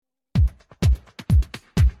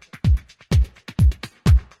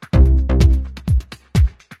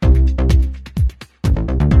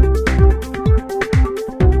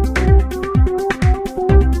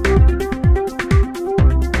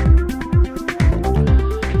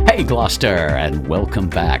Hey Gloucester, and welcome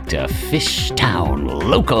back to Fishtown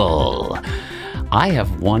Local. I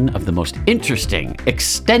have one of the most interesting,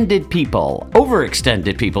 overextended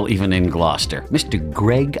people even in Gloucester. Mr.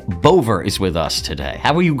 Greg Bover is with us today.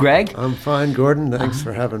 How are you, Greg? I'm fine, Gordon. Thanks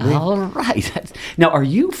for having me. All right. Now, are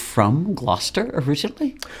you from Gloucester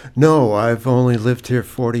originally? No, I've only lived here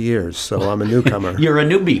 40 years, so I'm a newcomer. You're a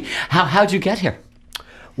newbie. How'd you get here?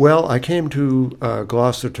 Well, I came to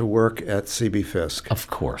Gloucester to work at C.B. Fisk. Of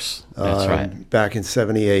course. That's right. Back in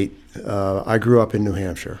 78. I grew up in New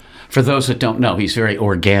Hampshire. For those that don't know, he's a very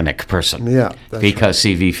organic person. Yeah, that's because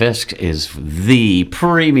C.V. Fisk is the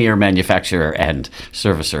premier manufacturer and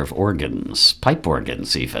servicer of organs, pipe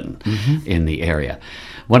organs even, in the area.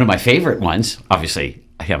 One of my favorite ones, obviously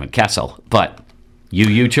Hammond Castle, but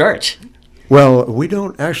UU Church. Well, we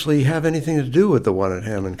don't actually have anything to do with the one at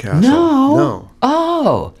Hammond Castle. No?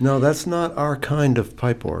 Oh. No, that's not our kind of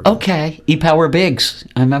pipe organ. Okay. E. Power Biggs.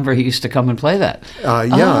 I remember he used to come and play that.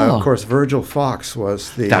 Of course, Virgil Fox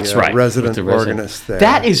was the resident organist there.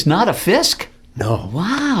 That is not a Fisk? No.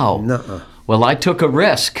 Wow. Nuh-uh. Well, I took a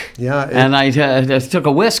risk. Yeah. And I took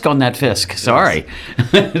a whisk on that Fisk. Sorry.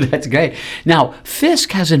 That's great. Now,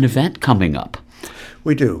 Fisk has an event coming up.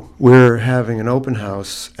 We do. We're having an open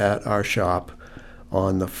house at our shop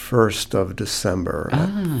on the 1st of December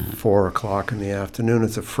at 4 o'clock in the afternoon.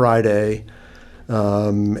 It's a Friday.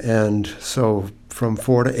 And so from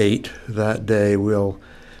 4 to 8 that day, we'll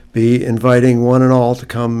be inviting one and all to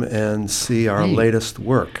come and see our latest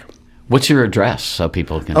work. What's your address so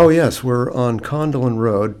people can... Oh, yes. We're on Condolen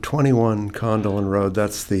Road, 21 Condolen Road.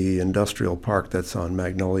 That's the industrial park that's on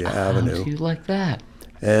Magnolia Avenue. Oh, you like that?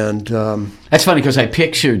 And that's funny because I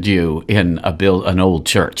pictured you in an old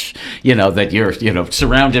church. You know that you're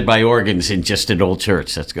surrounded by organs in just an old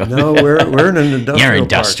church. That's good. No, we're in an industrial. You're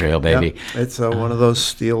industrial, park. baby. Yep. It's one of those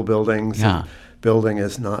steel buildings. Yeah. The building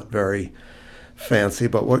is not very fancy,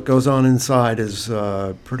 but what goes on inside is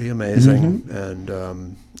pretty amazing. And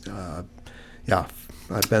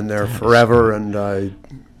I've been there forever, and I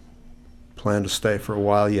plan to stay for a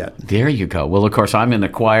while yet. There you go. Well, of course, I'm in the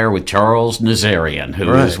choir with Charles Nazarian,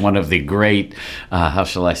 who is one of the great, how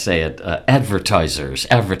shall I say it,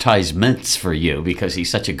 advertisements for you, because he's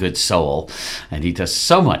such a good soul, and he does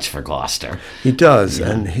so much for Gloucester. He does,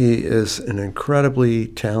 and he is an incredibly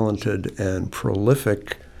talented and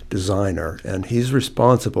prolific designer, and he's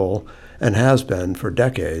responsible, and has been for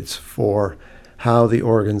decades, for how the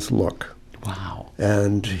organs look. Wow.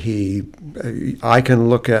 And I can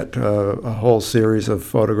look at a whole series of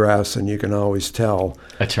photographs, and you can always tell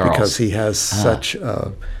because he has such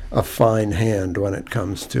a fine hand when it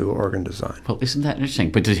comes to organ design. Well, isn't that interesting?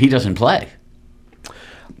 But he doesn't play.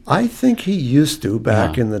 I think he used to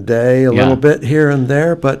back in the day, a little bit here and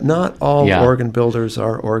there, but not all organ builders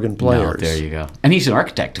are organ players. No, there you go. And he's an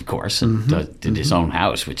architect, of course, and did his own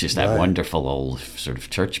house, which is that wonderful old sort of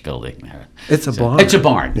church building there. It's a barn. It's a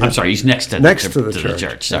barn. Yeah. I'm sorry, he's next to the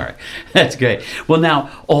church. Sorry. That's great. Well, now,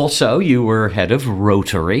 also, you were head of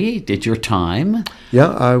Rotary. Did your time?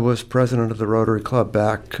 Yeah, I was president of the Rotary Club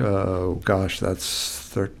back, that's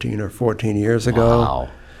 13 or 14 years ago. Wow.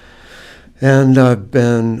 And I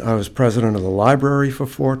was president of the library for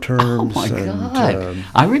 4 terms. Oh, my God.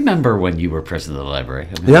 I remember when you were president of the library.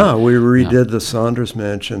 We redid the Saunders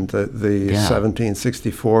Mansion, the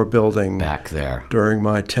 1764 building. Back there. During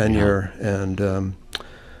my tenure. And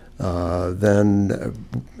then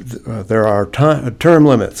there are term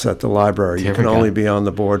limits at the library. You can only be on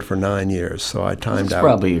the board for 9 years, so I timed out. That's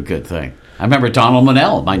probably a good thing. I remember Donald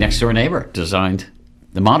Monell, my next-door neighbor, designed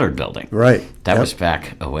the modern building. Right. That was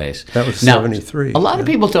back a ways. That was 73. A lot of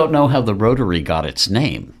people don't know how the Rotary got its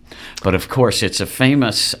name. But, of course, it's a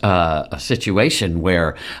famous situation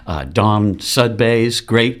where Don Sudbay's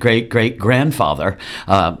great-great-great-grandfather,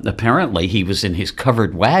 apparently he was in his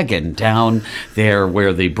covered wagon down there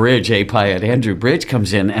where the bridge, A. Piatt Andrew Bridge,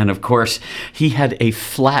 comes in. And, of course, he had a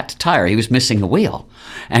flat tire. He was missing a wheel.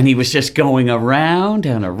 And he was just going around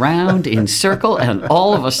and around in circle. And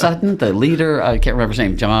all of a sudden, the leader, I can't remember his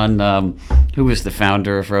name, John, who was the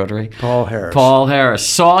founder of Rotary? Paul Harris. Paul Harris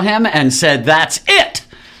saw him and said, "That's it!"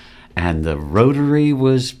 And the Rotary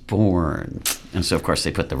was born. And so, of course,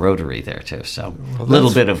 they put the Rotary there, too. So a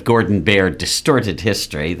little bit of Gordon Baird distorted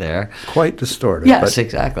history there. Quite distorted. Yes,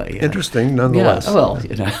 exactly. Yeah. Interesting, nonetheless. Yeah, well,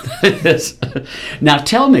 it is. Now,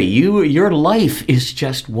 tell me, your life is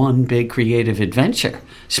just one big creative adventure.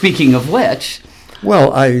 Speaking of which...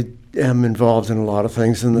 Well, I am involved in a lot of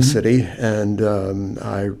things in the city, and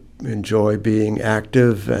I enjoy being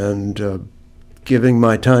active and giving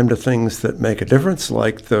my time to things that make a difference,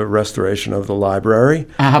 like the restoration of the library.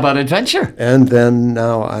 How about adventure? And then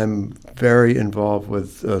now I'm very involved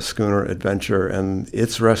with Schooner Adventure and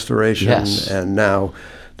its restoration. Yes. And now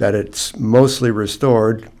that it's mostly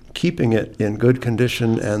restored, keeping it in good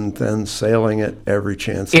condition and then sailing it every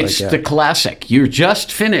chance I It's get. the classic. You're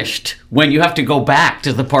just finished when you have to go back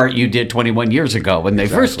to the part you did 21 years ago when they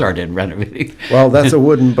first started renovating. Well, that's a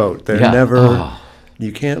wooden boat. They're Yeah. never. Oh.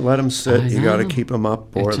 You can't let them sit. You got to keep them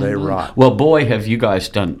up, or they rot. Well, boy, have you guys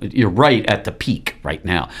done. You're right at the peak right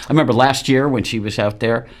now. I remember last year when she was out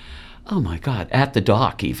there. Oh my God, at the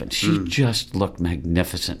dock even. She just looked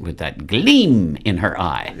magnificent with that gleam in her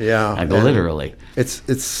eye. Yeah, Like, and literally. It's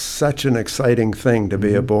such an exciting thing to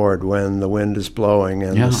be aboard when the wind is blowing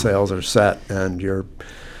and Yeah. the sails are set and you're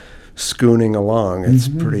schooning along. It's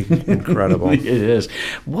pretty incredible. It is.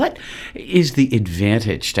 What is the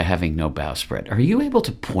advantage to having no bowsprit? Are you able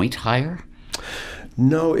to point higher?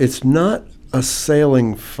 No, it's not a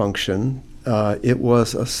sailing function. It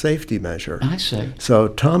was a safety measure. I see. So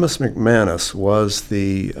Thomas McManus was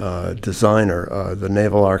the designer, the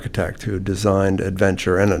naval architect who designed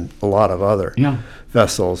Adventure and a lot of other Yeah.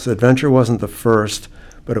 vessels. Adventure wasn't the first,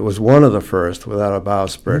 but it was one of the first without a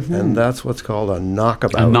bowsprit, and that's what's called a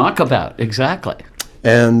knockabout. A knockabout, exactly.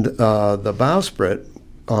 And the bowsprit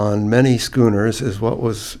on many schooners is what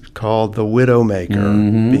was called the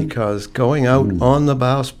widowmaker, because going out on the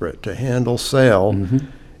bowsprit to handle sail,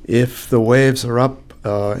 if the waves are up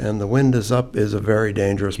and the wind is up, is a very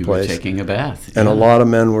dangerous You were place. taking a bath. And yeah. a lot of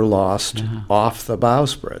men were lost off the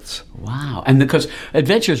bowsprits. Wow. And because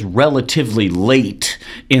Adventure's relatively late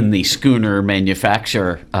in the schooner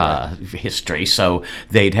manufacture history, so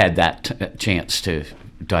they'd had that chance to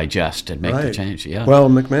digest and make the change. Yeah. Well,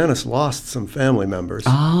 McManus lost some family members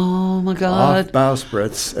Oh my off God.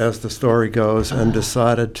 bowsprits, as the story goes, and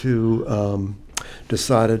decided to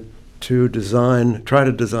try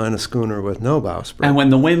to design a schooner with no bowsprit. And when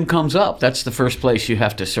the wind comes up, that's the first place you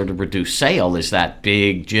have to sort of reduce sail, is that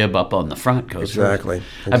big jib up on the front goes through. Exactly,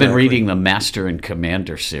 I've been exactly. reading the Master and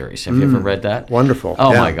Commander series. Have you ever read that? Wonderful.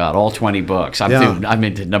 Oh Yeah. my God, all 20 books. Yeah. I'm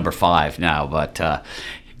into number 5 now, but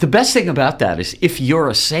the best thing about that is if you're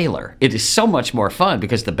a sailor, it is so much more fun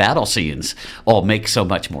because the battle scenes all make so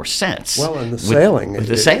much more sense. Well, and the sailing. With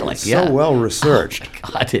the sailing, it's yeah. so well researched. Oh my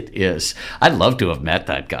God, it is. I'd love to have met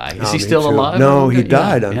that guy. Is Oh, he me still too. alive? No, he Yeah,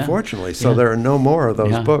 died, yeah. unfortunately. So Yeah. there are no more of those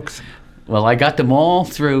Yeah. books. Well, I got them all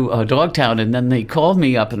through Dogtown, and then they called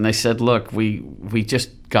me up and they said, "Look, we just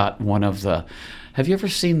got one of the. Have you ever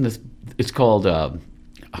seen the? It's called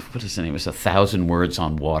what is the name? It's 1,000 Words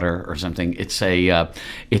on Water or something. It's a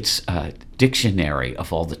dictionary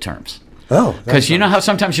of all the terms." Oh, Because you know how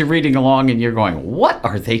sometimes you're reading along and you're going, "What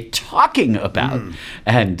are they talking about?"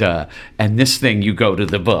 And this thing, you go to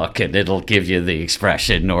the book and it'll give you the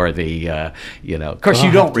expression or the Of course, I'll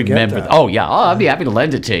you have don't to get remember. that. Oh yeah, I'll be happy to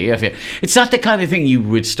lend it to you. It's not the kind of thing you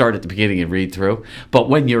would start at the beginning and read through, but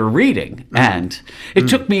when you're reading, and it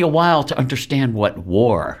took me a while to understand what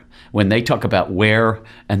war. When they talk about wear,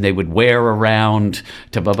 and they would wear around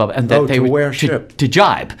to blah, blah, blah, and that they to would wear ship. to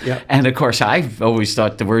jibe. Yeah. And of course, I've always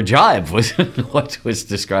thought the word jibe was what was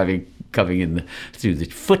describing coming in through the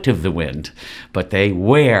foot of the wind, but they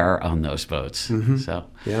wear on those boats. So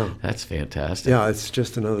Yeah. that's fantastic. Yeah, it's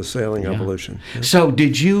just another sailing evolution. So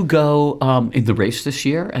did you go in the race this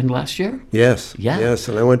year and last year? Yes. Yeah. Yes,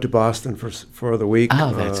 and I went to Boston for the week.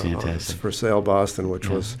 Oh, that's fantastic. For Sail Boston, which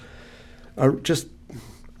was just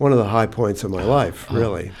one of the high points of my life,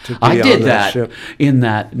 really. To be I did on that ship. in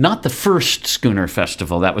that, not the first schooner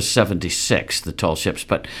festival, that was 76, the tall ships,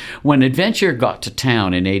 but when Adventure got to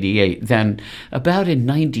town in 88, then about in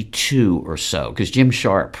 92 or so, because Jim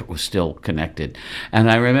Sharp was still connected, and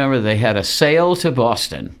I remember they had a sail to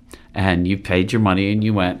Boston, and you paid your money and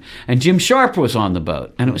you went, and Jim Sharp was on the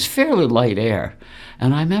boat, and it was fairly light air,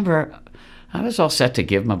 and I remember I was all set to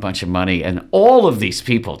give them a bunch of money, and all of these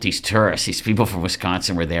people, these tourists, these people from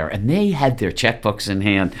Wisconsin were there, and they had their checkbooks in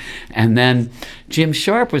hand. And then Jim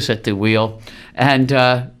Sharp was at the wheel, and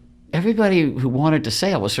everybody who wanted to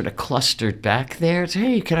sail was sort of clustered back there. It's,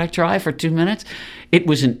 "Hey, can I try for 2 minutes?" It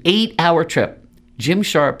was an 8-hour trip. Jim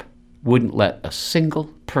Sharp wouldn't let a single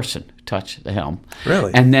person touch the helm.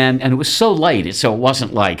 Really? And it was so light, so it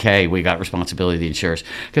wasn't like, "Hey, we got responsibility to insurers."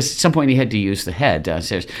 Because at some point he had to use the head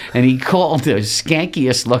downstairs, and he called the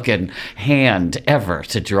skankiest looking hand ever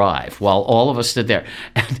to drive while all of us stood there.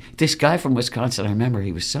 And this guy from Wisconsin, I remember,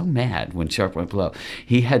 he was so mad when Sharp went below.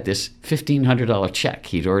 He had this $1,500 check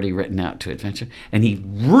he'd already written out to Adventure, and he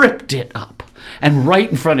ripped it up And right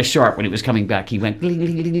in front of Sharp, when he was coming back, he went, "Gling,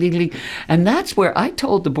 gling, gling, gling, gling." And that's where I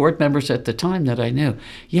told the board members at the time that I knew,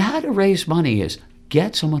 you had to raise money is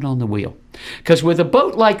get someone on the wheel. Because with a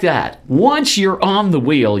boat like that, once you're on the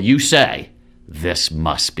wheel, you say, this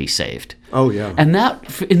must be saved. Oh, yeah. And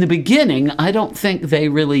that, in the beginning, I don't think they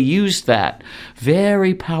really used that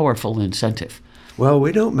very powerful incentive. Well,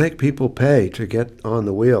 we don't make people pay to get on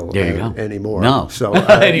the wheel There you go. anymore. No. So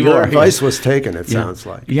Anymore, your advice yeah. was taken, it sounds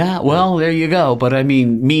like. Yeah, well, there you go. But I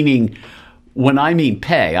mean, meaning, when I mean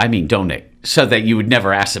pay, I mean donate. So that you would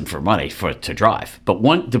never ask them for money to drive.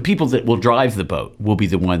 But the people that will drive the boat will be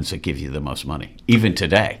the ones that give you the most money, even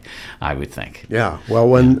today, I would think. Yeah. Well,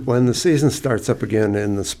 when the season starts up again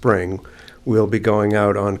in the spring, we'll be going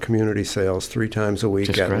out on community sales 3 times a week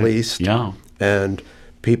Just at great. least. Yeah. And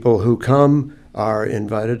people who come are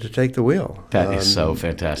invited to take the wheel. That is so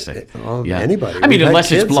fantastic. Anybody. I mean, We've had unless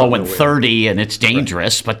it's kids on blowing the wheel. 30 and it's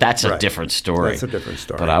dangerous, but that's a Right. different story. That's a different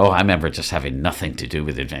story. But I remember just having nothing to do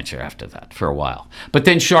with adventure after that for a while. But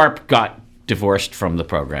then Sharp got divorced from the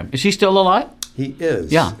program. Is he still alive? He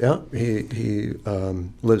is. Yeah. Yeah. He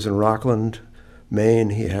lives in Rockland,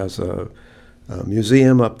 Maine. He has a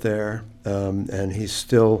museum up there, and he's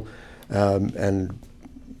still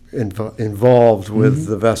involved with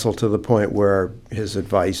the vessel to the point where his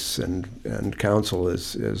advice and counsel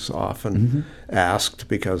is often asked,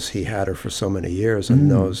 because he had her for so many years and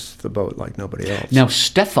knows the boat like nobody else. Now,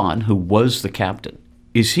 Stefan, who was the captain,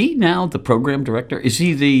 is he now the program director? Is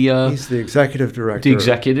he He's the executive director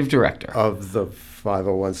executive director? of the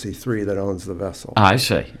 501c3 that owns the vessel. I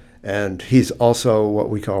see. And he's also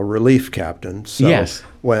what we call relief captain. So Yes.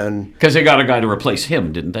 when Because they got a guy to replace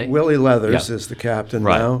him, didn't they? Willie Leathers Yeah. is the captain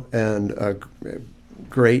Right. now, and a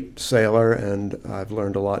great sailor, and I've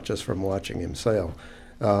learned a lot just from watching him sail.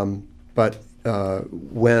 But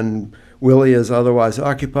when Willie is otherwise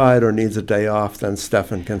occupied or needs a day off, then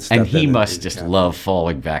Stefan can step in. And he be must the just captain. love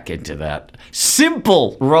falling back into that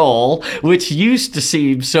simple role, which used to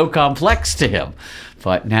seem so complex to him.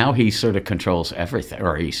 But now he sort of controls everything,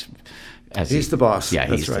 or he's the boss. Yeah,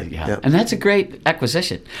 That's he's right. yeah. Yeah. And that's a great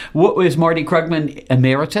acquisition. What was Marty Krugman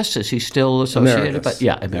emeritus? Is he still associated? Emeritus. But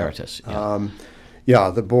yeah, emeritus. Yeah. Yeah,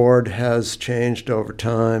 the board has changed over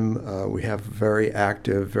time. We have a very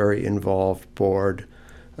active, very involved board.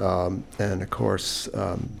 And of course,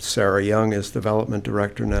 Sarah Young is development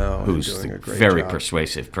director now. Who's and doing a a great very job.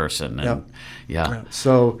 persuasive person. And, yeah.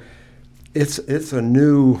 So it's a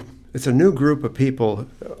new group of people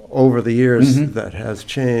over the years that has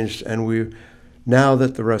changed, and now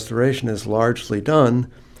that the restoration is largely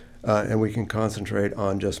done, and we can concentrate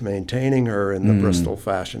on just maintaining her in the Bristol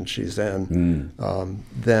fashion she's in,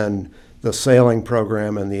 then the sailing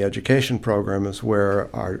program and the education program is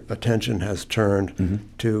where our attention has turned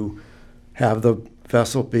to have the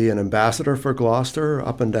vessel be an ambassador for Gloucester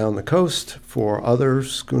up and down the coast for other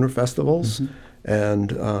schooner festivals. And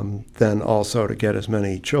then also to get as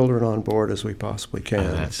many children on board as we possibly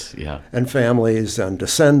can. And families and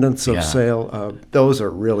descendants of sail. Those are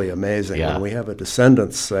really amazing. Yeah. When we have a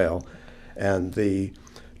descendants sail, and the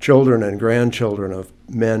children and grandchildren of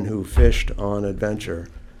men who fished on adventure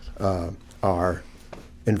are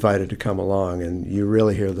invited to come along, and you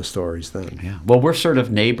really hear the stories then. Yeah. Well, we're sort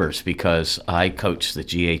of neighbors because I coach the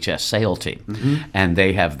GHS sail team, and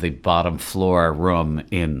they have the bottom floor room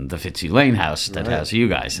in the Fitzy Lane house that has you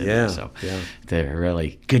guys in there. So they're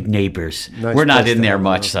really good neighbors. Nice we're not place in to there have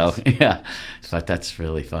much, an so yeah. But that's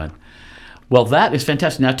really fun. Well, that is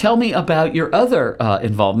fantastic. Now, tell me about your other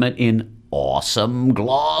involvement in Awesome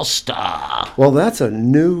Gloucester. Well, that's a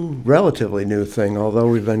relatively new thing. Although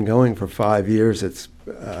we've been going for 5 years, it's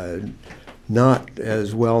not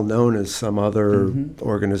as well known as some other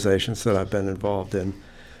organizations that I've been involved in.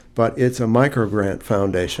 But it's a microgrant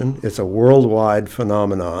foundation. It's a worldwide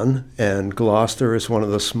phenomenon, and Gloucester is one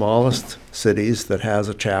of the smallest cities that has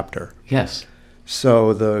a chapter. Yes.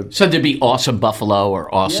 So there'd be Awesome Buffalo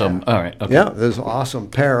or Awesome. Yeah. All right. Okay. Yeah, there's Awesome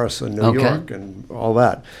Paris and New York and all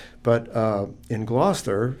that. But in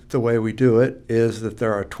Gloucester, the way we do it is that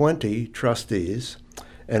there are 20 trustees,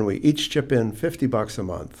 and we each chip in $50 a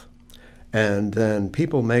month. And then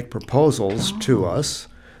people make proposals to us.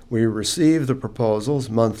 We receive the proposals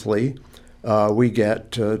monthly. We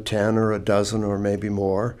get 10 or a dozen or maybe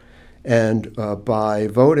more. And by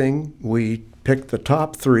voting, we pick the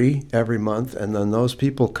top 3 every month, and then those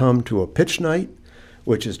people come to a pitch night,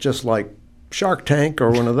 which is just like Shark Tank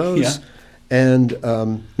or one of those.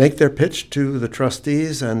 And make their pitch to the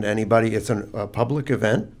trustees and anybody. It's a public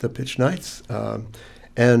event, the pitch nights.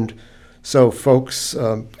 And So folks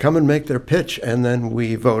come and make their pitch, and then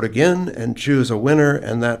we vote again and choose a winner,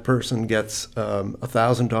 and that person gets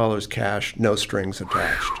 $1,000 cash, no strings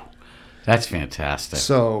attached. That's fantastic.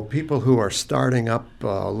 So people who are starting up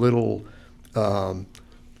little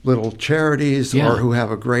charities Yeah. or who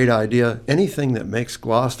have a great idea, anything that makes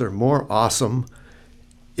Gloucester more awesome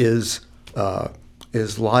is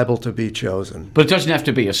liable to be chosen. But it doesn't have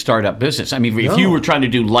to be a startup business. I mean, if you No. were trying to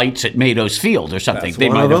do lights at Mado's Field or something, That's they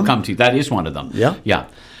one might of have them. come to you. That is one of them. Yeah. Yeah.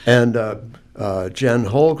 And Jen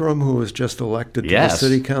Holgram, who was just elected to the Yes.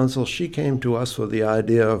 city council, she came to us with the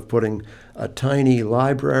idea of putting a tiny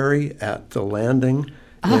library at the landing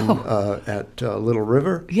at Little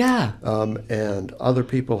River. Yeah. And other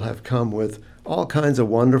people have come with all kinds of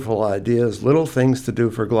wonderful ideas, little things to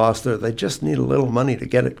do for Gloucester. They just need a little money to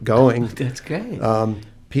get it going. That's great.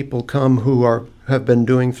 People come who have been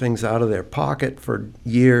doing things out of their pocket for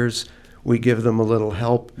years. We give them a little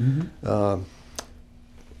help.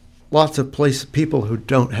 Lots of people who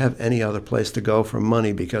don't have any other place to go for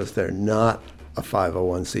money because they're not a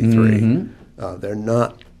 501c3. They're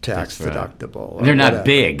not tax That's right. deductible. or They're not whatever.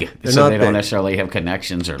 big, They're so not they don't big. necessarily have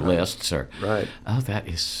connections or lists or. Right. Oh, that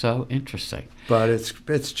is so interesting. But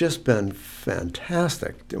it's just been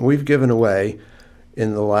fantastic. We've given away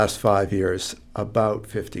in the last 5 years about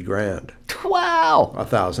 50 grand, Wow.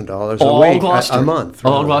 $1,000 All a week, Gloucester. a month.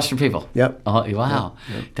 All really. Gloucester people. Yep. Oh, wow.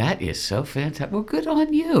 That is so fantastic. Well, good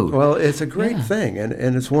on you. Well, it's a great Yeah. thing, and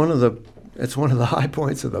it's one of the high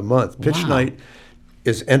points of the month. Pitch Wow. night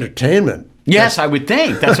is entertainment. Yes, I would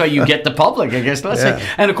think. That's why you get the public, I guess. Let's say. Yeah.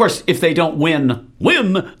 And of course, if they don't win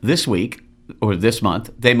this week or this month,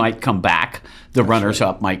 they might come back. The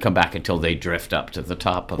runners-up might come back until they drift up to the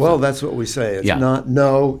top of Well, the, that's what we say. It's Yeah. not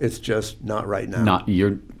no. It's just not right now. not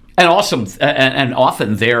your. And awesome, and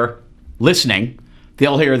often they're listening.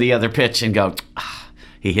 They'll hear the other pitch and go,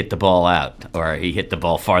 he hit the ball out, or he hit the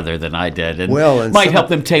ball farther than I did, and Well, might help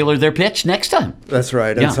them tailor their pitch next time. That's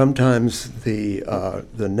right. Yeah. And sometimes the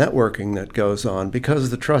networking that goes on, because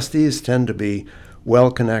the trustees tend to be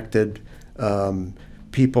well-connected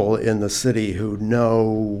people in the city who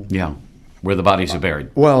know, Yeah, where the bodies are buried.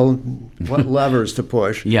 well, what levers to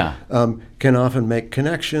push, Yeah. can often make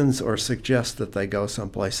connections or suggest that they go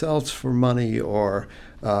someplace else for money or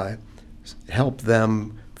help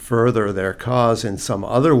them further their cause in some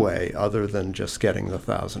other way other than just getting the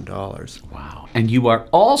 $1,000. Wow. And you are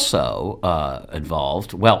also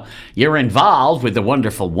involved. Well, you're involved with a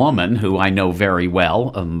wonderful woman who I know very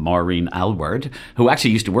well, Maureen Alward, who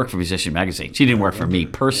actually used to work for Musician Magazine. She didn't work for me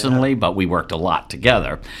personally, but we worked a lot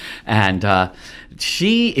together. And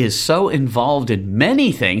she is so involved in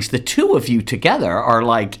many things. The two of you together are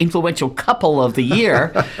like influential couple of the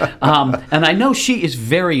year. And I know she is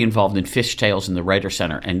very involved in Fishtails and the Writer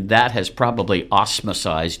Center, and that has probably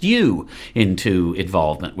osmosized you into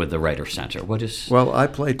involvement with the Writer Center. What is... Well, I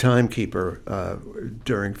play timekeeper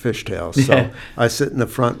during Fishtails, so I sit in the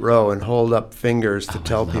front row and hold up fingers to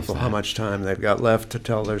tell people how much time they've got left to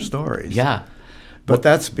tell their stories. Yeah. But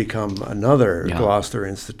that's become another Yeah. Gloucester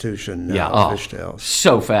institution now, Yeah, oh, Fishtails.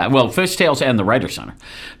 so fast. Well, Fishtails and the Writer Center,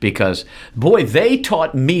 because boy, they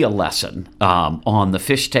taught me a lesson on the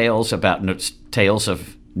Fishtails about tales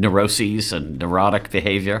of neuroses and neurotic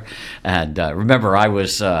behavior. And remember, I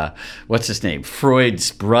was what's his name,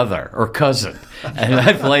 Freud's brother or cousin, and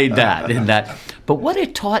I played that in that. But what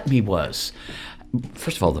it taught me was,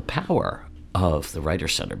 first of all, the power of the Writer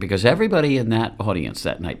Center, because everybody in that audience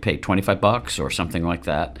that night paid $25 or something like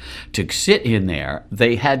that to sit in there.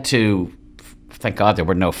 They had to, thank God there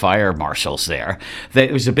were no fire marshals there.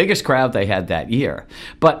 It was the biggest crowd they had that year.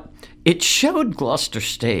 But it showed Gloucester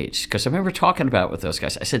Stage, because I remember talking about it with those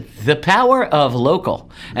guys. I said, the power of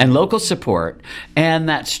local and local support and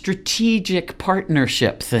that strategic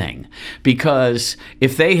partnership thing. Because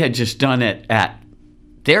if they had just done it at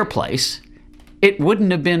their place, it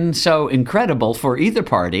wouldn't have been so incredible for either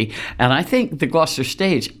party. And I think the Gloucester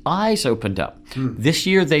Stage eyes opened up. This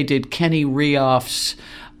year they did Kenny Rioff's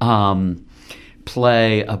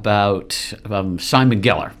play about Simon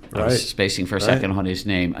Geller. I was Right. spacing for a second on his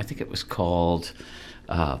name. I think it was called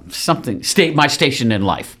something, My Station in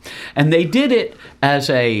Life. And they did it as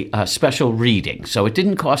a special reading, so it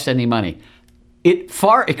didn't cost any money. It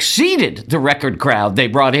far exceeded the record crowd they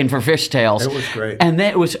brought in for Fishtails. It was great. And then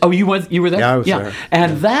it was, oh, you were there? Yeah, I was there.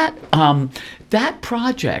 And that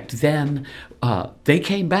project, then they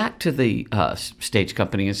came back to the stage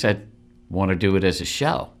company and said, want to do it as a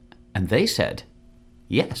show? And they said,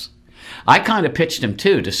 yes. I kind of pitched him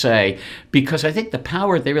too to say, because I think the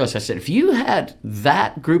power they realized, I said, if you had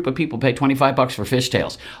that group of people pay $25 for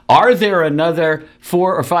fishtails, are there another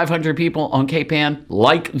 400 or 500 people on Cape Ann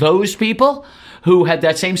like those people who had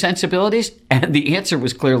that same sensibilities? And the answer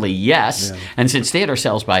was clearly yes. Yeah. And since they had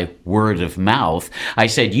ourselves by word of mouth, I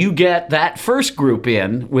said, you get that first group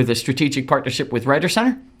in with a strategic partnership with Writer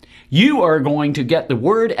Center, you are going to get the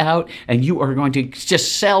word out and you are going to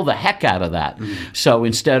just sell the heck out of that. So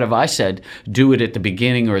instead of, I said, do it at the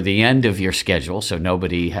beginning or the end of your schedule so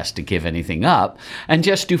nobody has to give anything up, and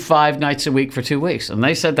just do 5 nights a week for 2 weeks. And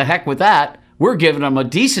they said, the heck with that. We're giving them a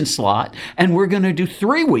decent slot, and we're going to do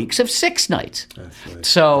 3 weeks of 6 nights. Right.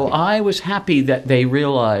 So I was happy that they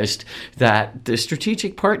realized that the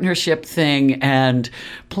strategic partnership thing and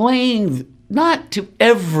playing not to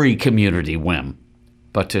every community whim,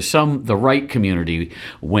 but to the right community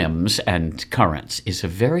whims and currents is a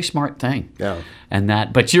very smart thing. Yeah.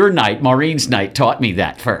 But your night, Maureen's night, taught me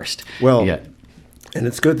that first. Well, yeah. And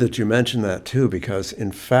it's good that you mentioned that too, because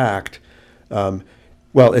in fact,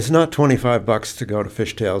 it's not $25 to go to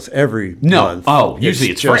Fishtails every month. Oh, usually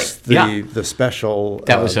it's just free. the special.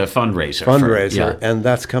 That was a fundraiser. And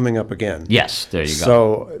that's coming up again. Yes, there you go.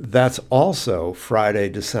 So that's also Friday,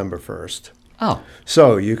 December 1st. Oh.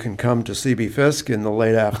 So you can come to CB Fisk in the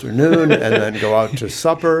late afternoon and then go out to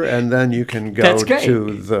supper, and then you can go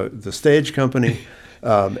to the stage company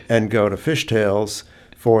and go to Fishtails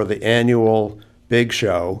for the annual big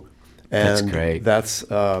show. And that's great. That's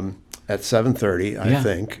at 7:30, I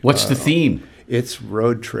think. What's the theme? It's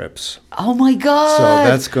road trips. Oh, my God. So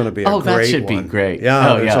that's going to be a great one. Oh, that should be great.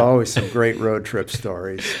 Yeah, there's always some great road trip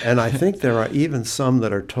stories. And I think there are even some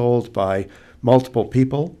that are told by multiple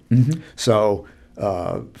people. Mm-hmm. So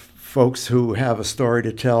folks who have a story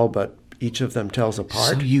to tell, but each of them tells a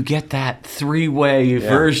part. So you get that 3-way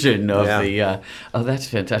version of the... that's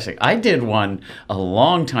fantastic. I did one a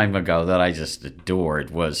long time ago that I just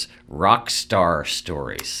adored, was rock star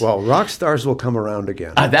stories. Well, rock stars will come around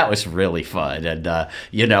again. That was really fun. And,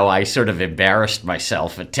 I sort of embarrassed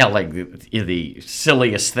myself at telling the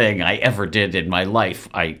silliest thing I ever did in my life.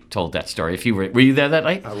 I told that story. If you were you there that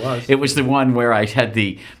night? I was. It was the one where I had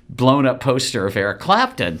the blown-up poster of Eric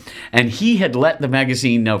Clapton, and he had let the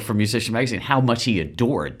magazine know, from Musician Magazine, how much he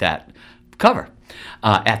adored that cover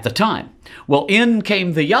at the time. Well, in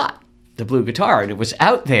came the yacht, the blue guitar, and it was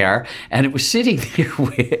out there, and it was sitting there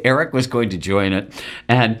where Eric was going to join it,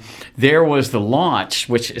 and there was the launch,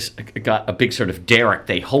 which got a big sort of derrick.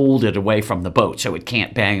 They hold it away from the boat so it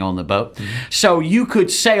can't bang on the boat. Mm-hmm. So you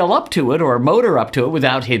could sail up to it or motor up to it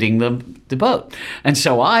without hitting the boat. And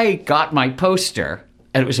so I got my poster,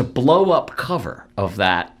 and it was a blow-up cover of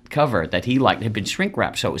that cover that he liked. It had been shrink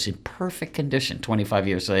wrapped, so it was in perfect condition 25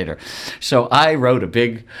 years later. So I wrote a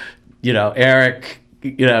big, Eric,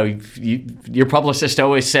 your publicist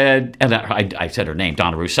always said, and I said her name,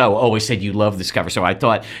 Donna Rousseau, always said you love this cover. So I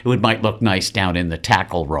thought it might look nice down in the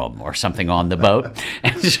tackle room or something on the boat.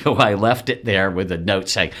 And so I left it there with a note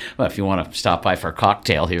saying, well, if you want to stop by for a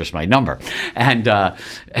cocktail, here's my number. And that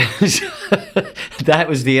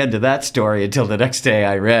was the end of that story until the next day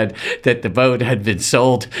I read that the boat had been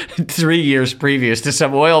sold 3 years previous to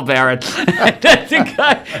some oil baron. And I think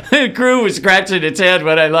the crew was scratching its head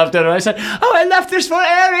when I left it. And I said, I left this for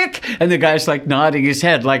Eric. And the guy's like nodding his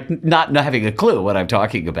head, like not having a clue what I'm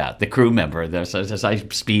talking about. The crew member, as I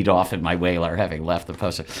speed off in my whaler, having left the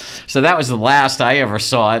poster. So that was the last I ever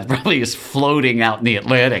saw. It probably is floating out in the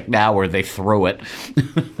Atlantic now where they threw it.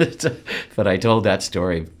 But I told that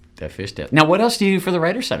story at Fishtail. Now, what else do you do for the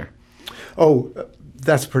Writer Center?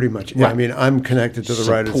 That's pretty much it. Yeah, I mean, I'm connected to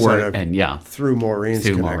the Writer Center and through Maureen's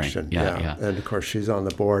connection. Maureen. Yeah. And of course, she's on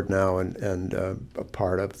the board now and a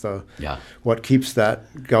part of what keeps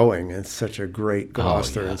that going. It's such a great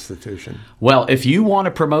Gloucester institution. Well, if you want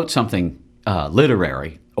to promote something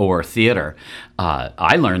literary or theater,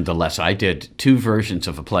 I learned the lesson. I did 2 versions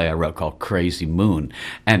of a play I wrote called Crazy Moon.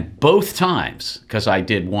 And both times, because I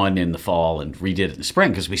did one in the fall and redid it in the spring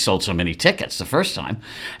because we sold so many tickets the first time,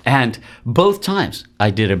 and both times I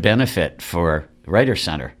did a benefit for the Writer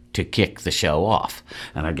Center to kick the show off.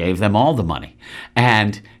 And I gave them all the money.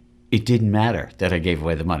 And it didn't matter that I gave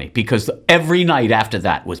away the money because every night after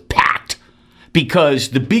that was packed.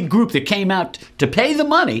 Because the big group that came out to pay the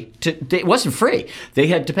money, it wasn't free. They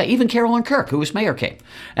had to pay. Even Carolyn Kirk, who was mayor, came.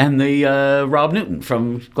 And the Rob Newton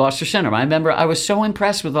from Gloucester Center. I remember I was so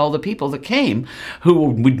impressed with all the people that came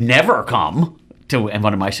who would never come to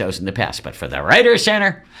one of my shows in the past. But for the Writer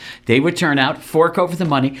Center, they would turn out, fork over the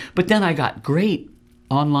money. But then I got great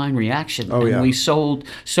online reaction. Oh, and yeah. we sold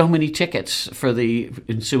so many tickets for the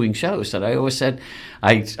ensuing shows that I always said,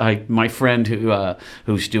 my friend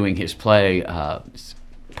who's doing his play,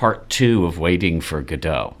 part 2 of Waiting for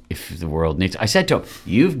Godot, If the World Needs. I said to him,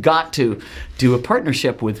 you've got to do a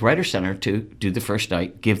partnership with Writer Center to do the first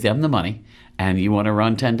night, give them the money, and you want to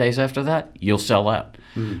run 10 days after that, you'll sell out.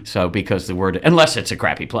 So because the word, unless it's a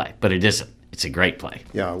crappy play, but it isn't. It's a great play.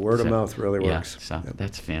 Yeah, word of mouth really works. So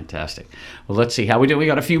that's fantastic. Well, let's see how we do. We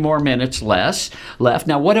got a few more minutes left.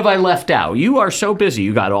 Now, what have I left out? You are so busy.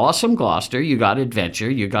 You got Awesome Gloucester. You got Adventure.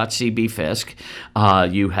 You got CB Fisk.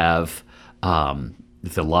 You have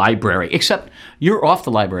the library. Except you're off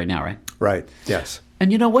the library now, right? Right, yes.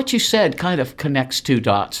 And you know what you said kind of connects 2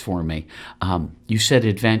 dots for me. You said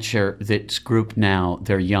Adventure, that's group now,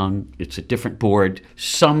 they're young, it's a different board,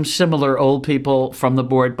 some similar old people from the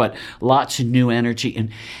board, but lots of new energy. And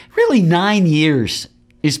really 9 years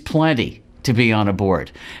is plenty to be on a board.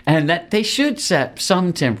 And that they should set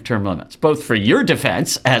some term limits, both for your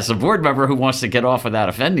defense as a board member who wants to get off without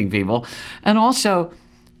offending people, and also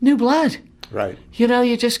new blood. Right.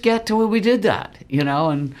 You just get to where we did that,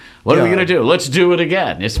 and what are we going to do? Let's do it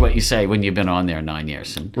again. It's what you say when you've been on there 9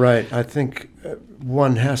 years. Right. I think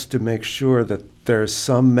one has to make sure that there's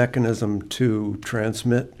some mechanism to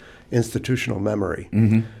transmit institutional memory.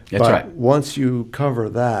 That's but right. once you cover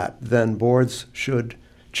that, then boards should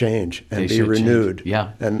change and They be should renewed. change.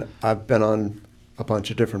 Yeah. And I've been on a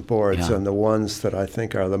bunch of different boards, Yeah. and the ones that I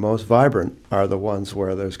think are the most vibrant are the ones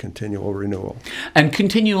where there's continual renewal. And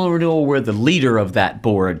continual renewal where the leader of that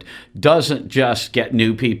board doesn't just get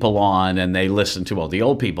new people on and they listen to all the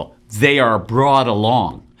old people. They are brought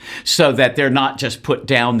along so that they're not just put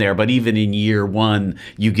down there, but even in year 1,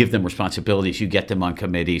 you give them responsibilities, you get them on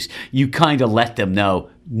committees, you kind of let them know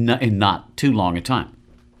in not too long a time,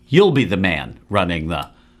 you'll be the man running the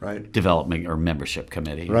Right. development or membership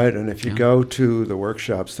committee. Right, and if you go to the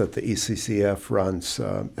workshops that the ECCF runs,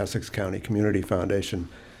 Essex County Community Foundation,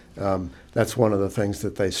 that's one of the things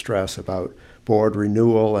that they stress about board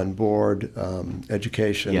renewal and board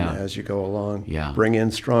education Yeah. as you go along. Yeah. Bring in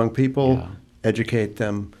strong people, Yeah. educate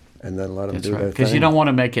them, and then let them That's do right. their Because thing. you don't want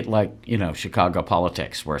to make it like, Chicago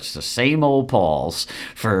politics, where it's the same old Pauls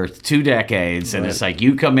for 2 decades, and it's like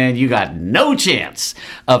you come in, you got no chance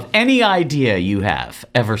of any idea you have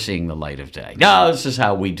ever seeing the light of day. No, this is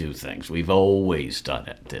how we do things. We've always done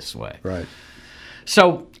it this way. Right.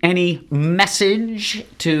 So, any message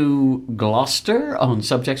to Gloucester on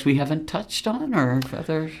subjects we haven't touched on, or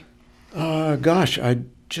others? Gosh, I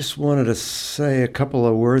just wanted to say a couple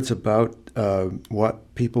of words about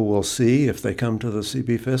what people will see if they come to the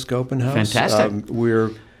CB Fisk Open House. Fantastic.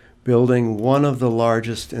 We're building one of the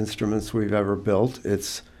largest instruments we've ever built.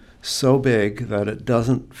 It's so big that it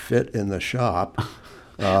doesn't fit in the shop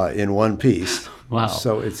in one piece. Wow.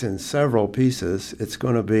 So it's in several pieces. It's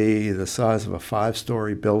going to be the size of a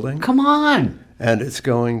 5-story building. Come on! And it's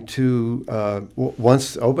going to,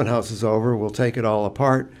 once the open house is over, we'll take it all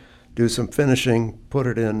apart, do some finishing, put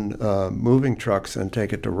it in moving trucks, and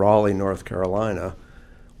take it to Raleigh, North Carolina,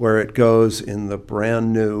 where it goes in the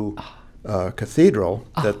brand new cathedral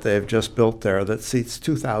that they've just built there that seats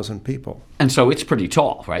 2,000 people. And so it's pretty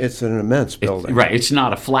tall, right? It's an immense building. Right. It's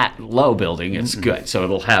not a flat, low building. It's good. So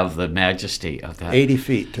it'll have the majesty of that. 80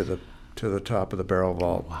 feet to the top of the barrel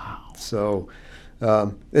vault. Wow. So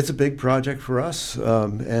it's a big project for us,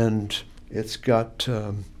 and it's got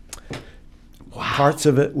parts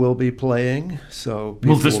of it will be playing. So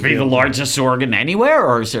Will this be the largest organ anywhere,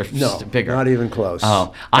 or is there No, bigger? not even close.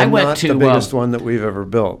 Oh, I And went not to the biggest one that we've ever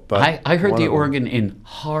built. But I heard one the of them. organ in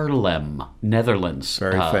Haarlem, Netherlands.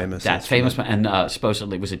 Very famous That instrument. famous one, and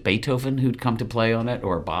supposedly was it Beethoven who'd come to play on it,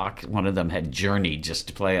 or Bach? One of them had journeyed just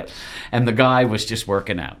to play it, and the guy was just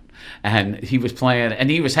working out, and he was playing, and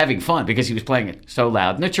he was having fun because he was playing it so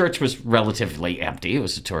loud, and the church was relatively empty. It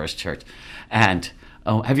was a tourist church, and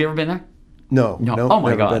have you ever been there? No. Oh my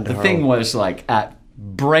never God. been to The thing Harlem. was like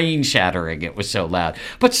brain shattering. It was so loud,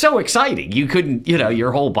 but so exciting. You couldn't,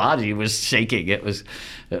 your whole body was shaking. It was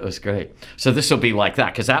great. So this will be like that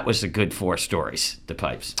because that was a good 4 stories, the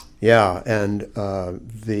pipes. Yeah, and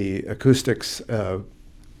the acoustics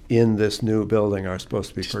in this new building are supposed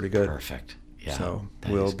to be pretty good. Perfect. Yeah. So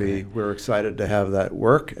that is great. we're excited to have that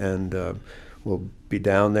work, and we'll be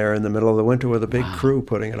down there in the middle of the winter with a big crew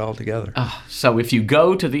putting it all together. So if you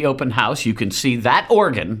go to the open house, you can see that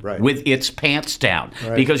organ Right. with its pants down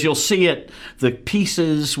Right. because you'll see it, the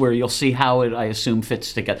pieces where you'll see how it, I assume,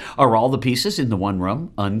 fits together. Are all the pieces in the one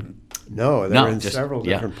room? No, they're in just- several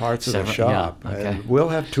yeah, different parts of the several- shop. yeah, okay. And we'll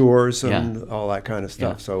have tours and Yeah. all that kind of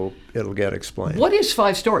stuff, Yeah. so it'll get explained. What is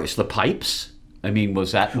 5 stories? The pipes? I mean,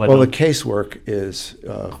 was that what? Well, the casework is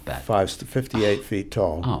bad. 58 feet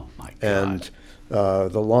tall. Oh, my God. And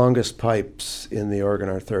the longest pipes in the organ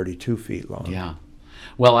are 32 feet long. Yeah.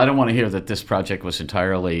 Well, I don't want to hear that this project was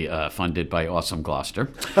entirely funded by Awesome Gloucester.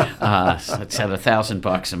 So it's at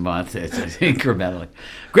 $1,000 a month. It's incrementally.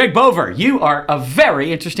 Greg Bover, you are a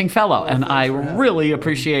very interesting fellow, and I really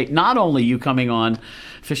appreciate not only you coming on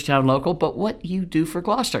Fishtown Local, but what you do for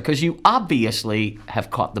Gloucester, because you obviously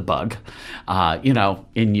have caught the bug.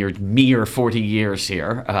 In your mere 40 years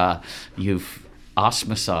here, you've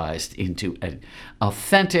osmosized into an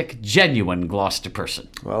authentic, genuine Gloucester person.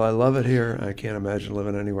 Well, I love it here. I can't imagine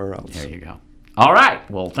living anywhere else. There you go. All right.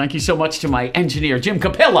 Well, thank you so much to my engineer, Jim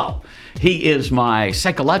Capillo. He is my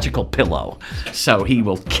psychological pillow. So he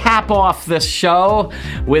will cap off this show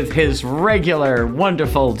with his regular,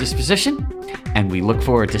 wonderful disposition. And we look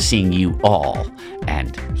forward to seeing you all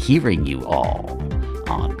and hearing you all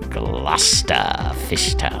on Gloucester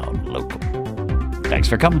Fishtown Local. Thanks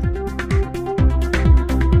for coming.